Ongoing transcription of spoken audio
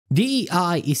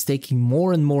DEI is taking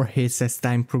more and more hits as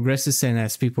time progresses and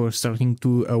as people are starting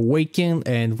to awaken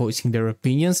and voicing their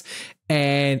opinions,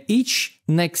 and each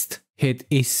next hit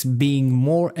is being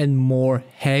more and more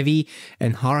heavy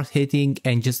and hard-hitting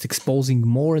and just exposing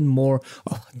more and more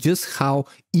of just how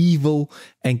evil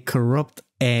and corrupt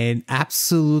and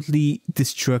absolutely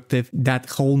destructive that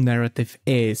whole narrative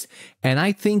is. And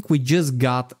I think we just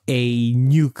got a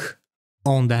nuke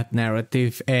on that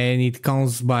narrative, and it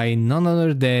comes by none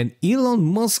other than Elon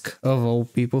Musk, of all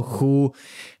people, who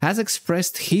has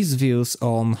expressed his views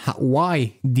on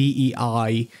why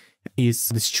DEI is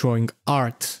destroying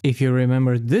art. If you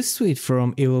remember this tweet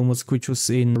from Elon Musk, which was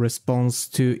in response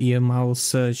to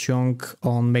Mao's chunk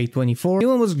on May 24,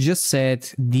 Elon Musk just said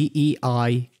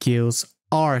DEI kills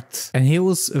art. And he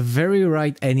was very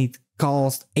right, and it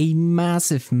caused a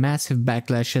massive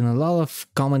backlash and a lot of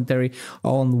commentary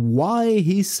on why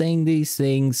he's saying these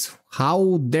things,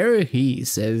 how dare he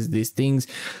says these things.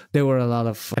 There were a lot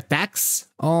of attacks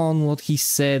on what he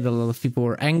said, a lot of people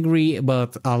were angry,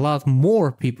 but a lot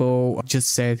more people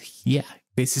just said, yeah,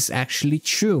 this is actually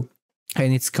true.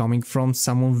 And it's coming from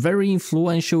someone very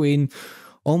influential in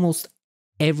almost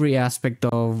every aspect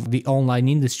of the online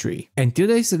industry. And 2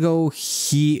 days ago,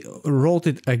 he wrote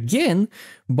it again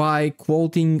by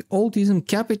quoting Autism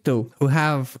Capital, who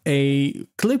have a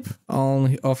clip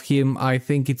of him. I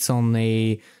think it's on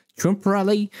a Trump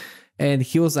rally, and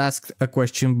he was asked a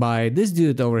question by this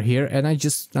dude over here, and I'm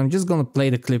just gonna play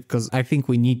the clip because I think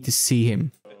we need to see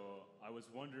him. So I was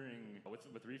wondering,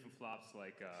 with recent flops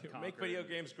like make video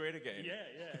games great again.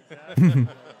 Yeah, exactly.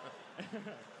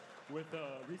 With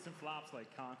recent flops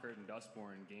like Conquered and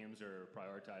Dustborn, games are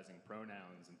prioritizing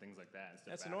pronouns and things like that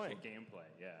instead of actual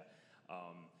gameplay. Yeah.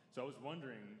 So I was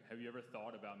wondering, have you ever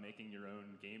thought about making your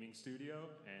own gaming studio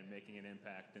and making an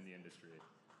impact in the industry?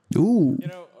 Ooh. You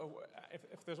know,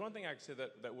 if there's one thing I could say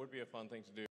that would be a fun thing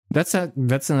to do. That's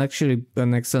actually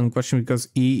an excellent question, because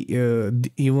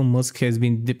Elon Musk has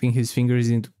been dipping his fingers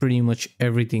into pretty much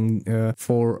everything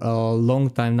for a long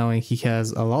time now, and he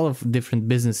has a lot of different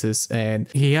businesses, and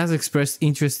he has expressed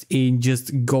interest in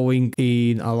just going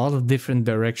in a lot of different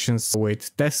directions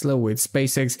with Tesla, with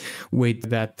SpaceX, with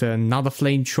that not a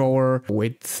flamethrower,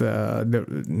 with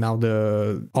now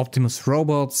the Optimus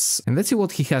robots, and let's see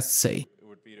what he has to say. It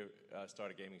would be to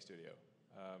start a gaming studio,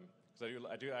 because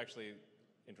I do actually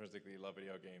intrinsically love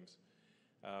video games,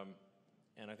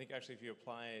 and I think actually if you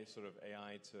apply sort of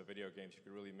AI to video games, you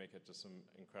could really make it just some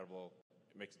incredible,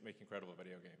 make incredible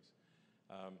video games.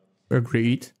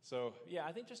 Agreed. So yeah,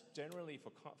 I think just generally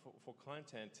for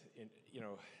content,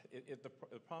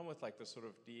 the problem with like the sort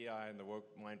of DEI and the woke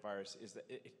mind virus is that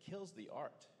it kills the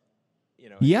art. You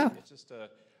know, yeah, it's just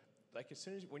like as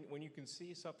soon as when you can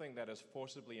see something that is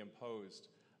forcibly imposed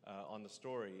on the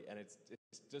story and it's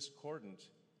discordant,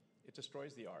 it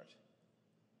destroys the art,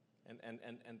 and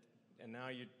now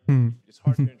it's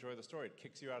hard to enjoy the story. It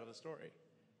kicks you out of the story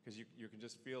because you can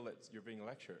just feel that you're being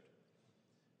lectured.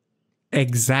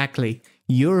 Exactly,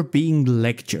 you're being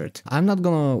lectured. I'm not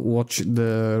gonna watch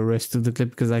the rest of the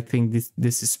clip because I think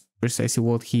this is precisely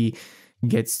what he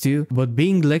gets to, but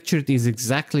being lectured is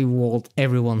exactly what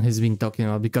everyone has been talking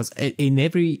about, because in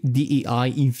every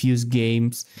DEI infused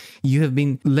games you have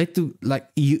been led to, like,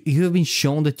 you have been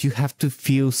shown that you have to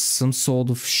feel some sort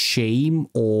of shame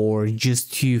or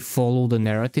just to follow the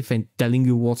narrative and telling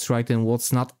you what's right and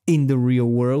what's not in the real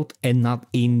world and not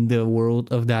in the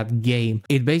world of that game.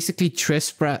 It basically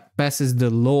trespasses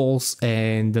the laws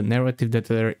and the narrative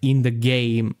that are in the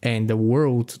game and the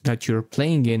world that you're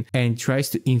playing in, and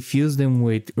tries to infuse them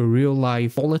with real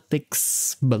life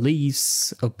politics,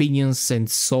 beliefs, opinions, and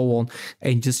so on,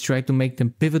 and just try to make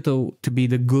them pivotal to be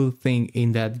the good thing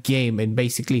in that game, and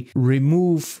basically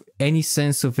remove any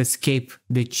sense of escape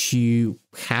that you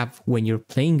have when you're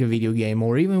playing a video game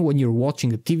or even when you're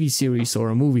watching a TV series or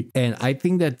a movie. And I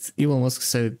think that Elon Musk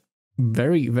said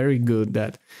very, very good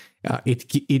that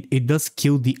it does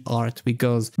kill the art,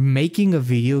 because making a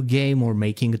video game or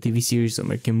making a TV series or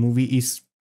making a movie is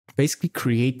basically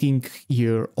creating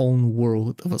your own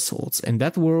world of sorts, and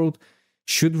that world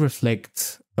should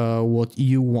reflect what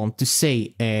you want to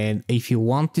say. And if you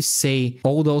want to say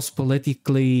all those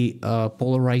politically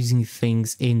polarizing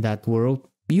things in that world,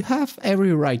 you have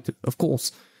every right to, of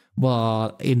course,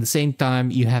 but in the same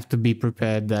time you have to be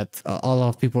prepared that a lot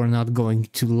of people are not going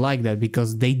to like that,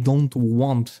 because they don't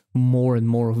want more and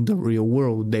more of the real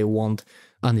world. They want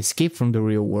an escape from the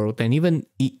real world. And even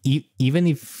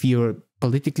if you're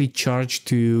politically charged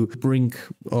to bring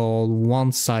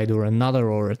one side or another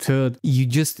or a third. You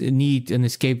just need an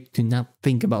escape to not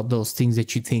think about those things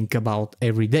that you think about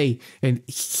every day. And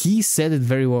he said it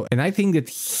very well. And I think that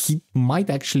he might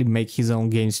actually make his own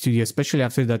game studio, especially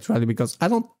after that rally, because I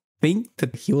don't think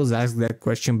that he was asked that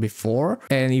question before.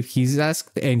 And if he's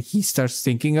asked and he starts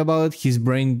thinking about it, his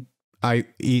brain,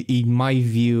 in my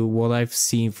view, what I've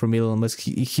seen from Elon Musk,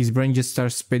 his brain just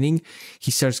starts spinning.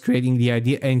 He starts creating the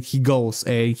idea and he goes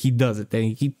and he does it.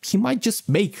 And he might just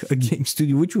make a game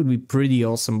studio, which would be pretty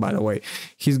awesome, by the way.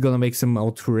 He's gonna make some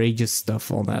outrageous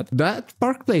stuff on that. That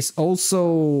Park Place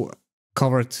also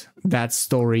covered that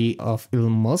story of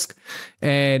Elon Musk.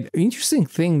 And interesting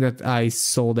thing that I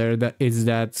saw there is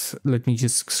that, let me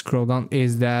just scroll down,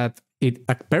 is that it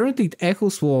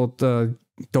echoes what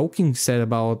Tolkien said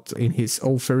about in his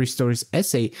old Fairy Stories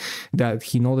essay, that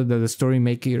he noted that the story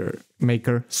maker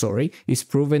is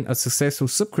proven a successful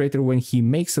sub-creator when he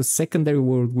makes a secondary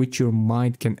world which your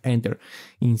mind can enter.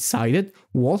 Inside it,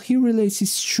 what he relates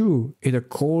is true. It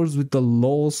accords with the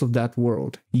laws of that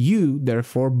world. You,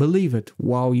 therefore, believe it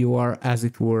while you are, as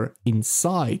it were,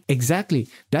 inside. Exactly.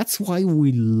 That's why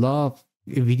we love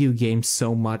video games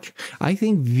so much. I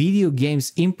think video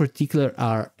games in particular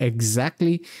are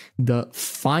exactly the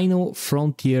final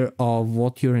frontier of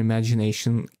what your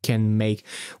imagination can make.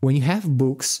 When you have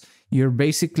books, you're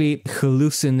basically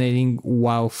hallucinating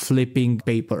while flipping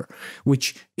paper,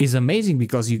 which is amazing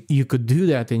because you could do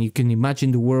that and you can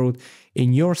imagine the world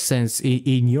in your sense,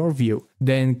 in your view.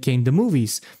 Then came the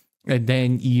movies, and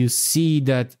then you see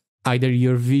that either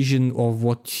your vision of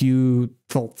what you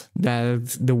thought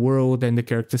that the world and the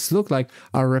characters look like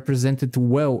are represented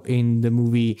well in the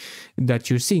movie that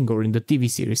you're seeing or in the TV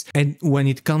series. And when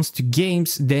it comes to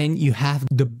games, then you have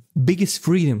the biggest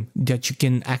freedom that you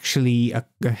can actually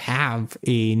have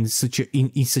in such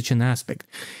an aspect.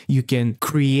 You can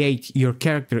create your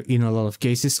character in a lot of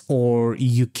cases, or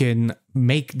you can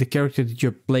make the character that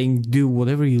you're playing do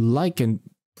whatever you like and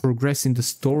progress in the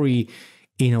story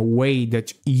in a way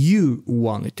that you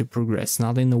wanted to progress,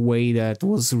 not in a way that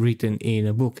was written in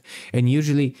a book. And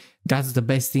usually that's the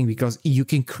best thing, because you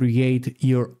can create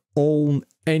your own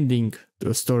ending to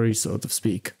a story, so to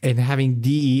speak. And having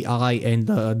DEI and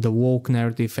the woke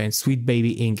narrative and Sweet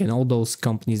Baby Inc. and all those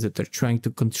companies that are trying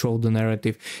to control the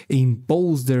narrative,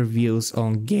 impose their views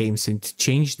on games and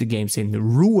change the games and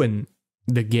ruin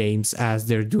the games, as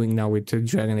they're doing now with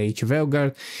Dragon Age of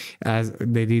Elgard, as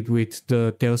they did with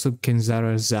the Tales of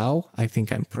Kenzara Zhao. I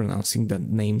think I'm pronouncing that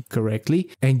name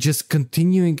correctly. And just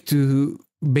continuing to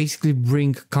basically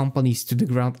bring companies to the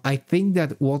ground. I think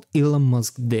that what Elon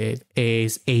Musk did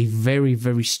is a very,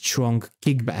 very strong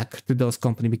kickback to those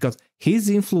companies, because his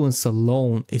influence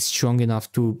alone is strong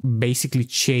enough to basically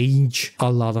change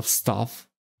a lot of stuff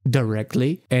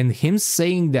directly. And him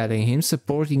saying that and him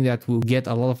supporting that will get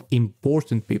a lot of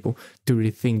important people to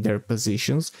rethink their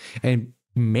positions and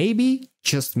maybe,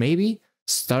 just maybe,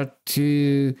 start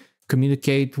to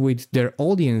communicate with their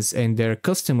audience and their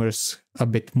customers a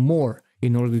bit more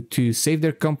in order to save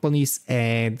their companies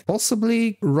and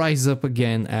possibly rise up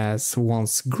again as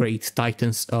once great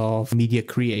titans of media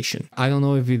creation. I don't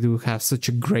know if it will have such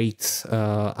a great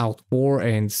outpour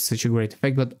and such a great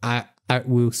effect, but I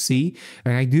will see,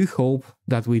 and I do hope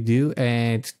that we do,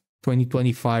 and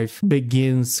 2025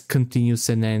 begins, continues,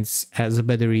 and ends as a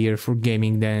better year for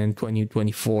gaming than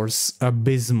 2024's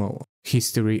abysmal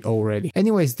history already.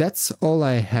 Anyways, that's all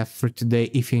I have for today.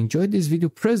 If you enjoyed this video,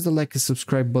 press the like and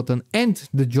subscribe button and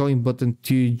the join button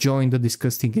to join the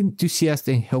DiscussThing enthusiast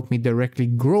and help me directly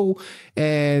grow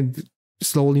and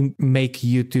slowly make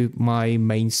YouTube my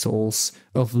main source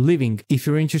of living. If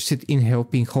you're interested in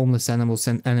helping homeless animals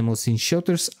and animals in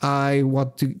shelters, I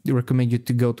want to recommend you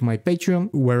to go to my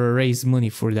Patreon, where I raise money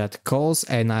for that cause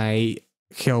and I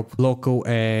help local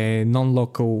and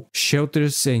non-local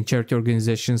shelters and charity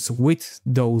organizations with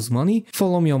those money.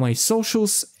 Follow me on my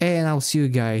socials and I'll see you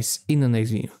guys in the next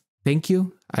video. Thank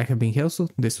you. I have been Helso.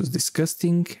 This was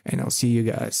DiscussThing and I'll see you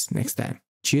guys next time.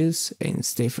 Cheers and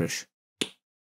stay fresh.